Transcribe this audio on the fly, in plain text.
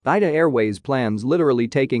ITA Airways plans literally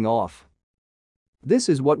taking off. This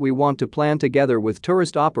is what we want to plan together with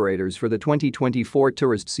tourist operators for the 2024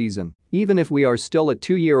 tourist season, even if we are still a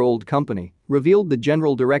 2-year-old company, revealed the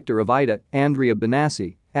General Director of ITA, Andrea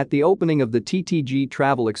Benassi, at the opening of the TTG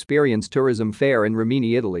Travel Experience Tourism Fair in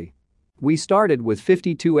Rimini, Italy. We started with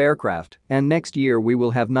 52 aircraft, and next year we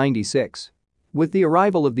will have 96. With the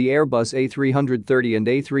arrival of the Airbus A330 and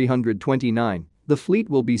A329, the fleet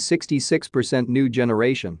will be 66% new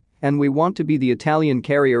generation, and we want to be the Italian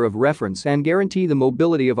carrier of reference and guarantee the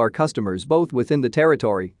mobility of our customers both within the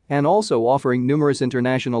territory and also offering numerous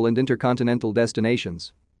international and intercontinental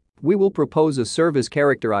destinations. We will propose a service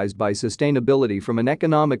characterized by sustainability from an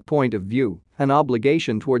economic point of view, an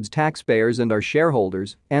obligation towards taxpayers and our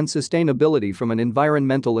shareholders, and sustainability from an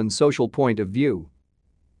environmental and social point of view.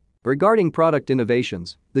 Regarding product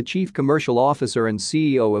innovations, the Chief Commercial Officer and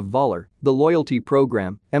CEO of Volar, the loyalty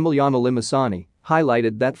program, Emiliano Limassani,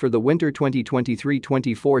 highlighted that for the winter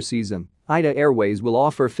 2023-24 season, ITA Airways will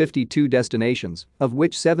offer 52 destinations, of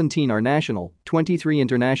which 17 are national, 23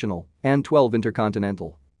 international, and 12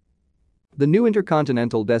 intercontinental. The new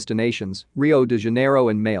intercontinental destinations, Rio de Janeiro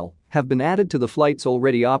and Male, have been added to the flights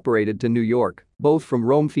already operated to New York, both from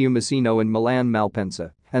Rome Fiumicino and Milan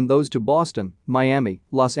Malpensa, and those to Boston, Miami,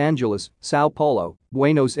 Los Angeles, Sao Paulo,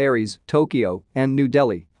 Buenos Aires, Tokyo, and New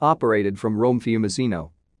Delhi, operated from Rome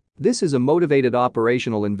Fiumicino. This is a motivated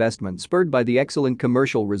operational investment spurred by the excellent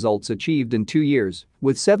commercial results achieved in 2 years,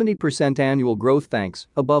 with 70% annual growth thanks,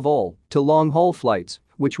 above all, to long-haul flights,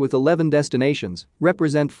 which with 11 destinations,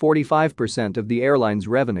 represent 45% of the airline's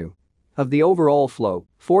revenue. Of the overall flow,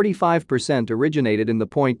 45% originated in the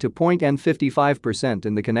point-to-point and 55%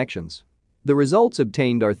 in the connections. The results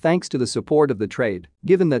obtained are thanks to the support of the trade,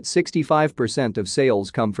 given that 65% of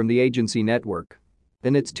sales come from the agency network.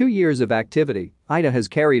 In its 2 years of activity, ITA has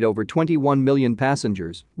carried over 21 million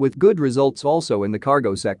passengers, with good results also in the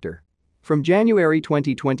cargo sector. From January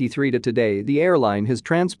 2023 to today, the airline has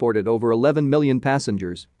transported over 11 million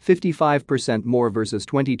passengers, 55% more versus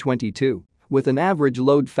 2022, with an average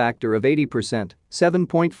load factor of 80%,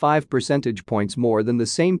 7.5 percentage points more than the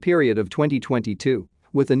same period of 2022,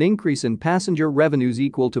 with an increase in passenger revenues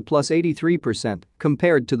equal to plus 83%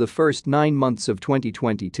 compared to the first 9 months of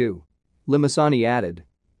 2022. Limassani added.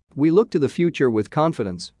 We look to the future with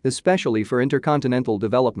confidence, especially for intercontinental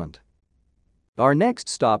development. Our next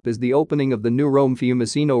stop is the opening of the new Rome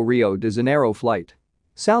Fiumicino Rio de Janeiro flight.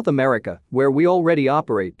 South America, where we already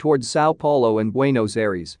operate towards Sao Paulo and Buenos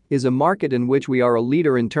Aires, is a market in which we are a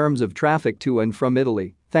leader in terms of traffic to and from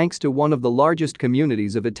Italy, thanks to one of the largest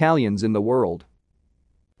communities of Italians in the world.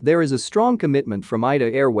 There is a strong commitment from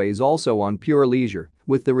ITA Airways also on pure leisure,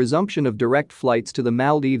 with the resumption of direct flights to the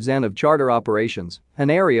Maldives and of charter operations, an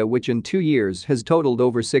area which in 2 years has totaled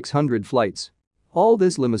over 600 flights. All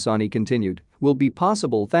this, Limassani continued, will be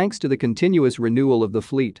possible thanks to the continuous renewal of the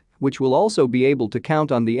fleet, which will also be able to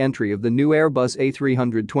count on the entry of the new Airbus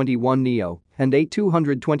A321neo and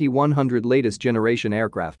A220-100 latest generation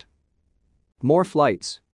aircraft. More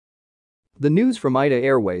flights. The news from ITA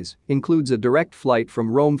Airways includes a direct flight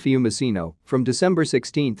from Rome Fiumicino from December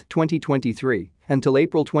 16, 2023 until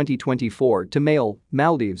April 2024 to Male,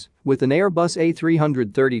 Maldives, with an Airbus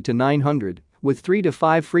A330-900 with 3 to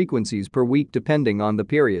 5 frequencies per week depending on the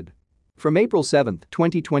period. From April 7,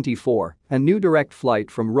 2024, a new direct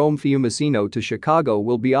flight from Rome Fiumicino to Chicago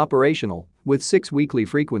will be operational, with 6 weekly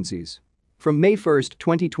frequencies. From May 1,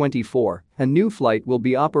 2024, a new flight will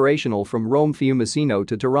be operational from Rome Fiumicino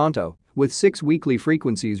to Toronto, with 6 weekly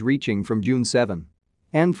frequencies reaching from June 7.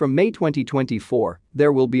 And from May 2024,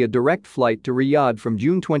 there will be a direct flight to Riyadh from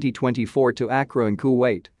June 2024 to Accra in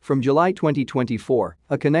Kuwait, from July 2024,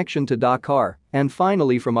 a connection to Dakar, and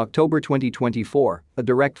finally from October 2024, a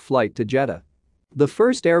direct flight to Jeddah. The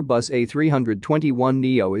first Airbus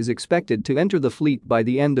A321neo is expected to enter the fleet by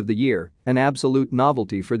the end of the year, an absolute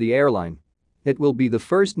novelty for the airline. It will be the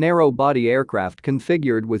first narrow-body aircraft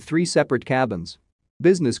configured with 3 separate cabins: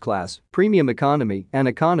 business class, premium economy, and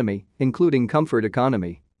economy, including comfort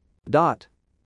economy.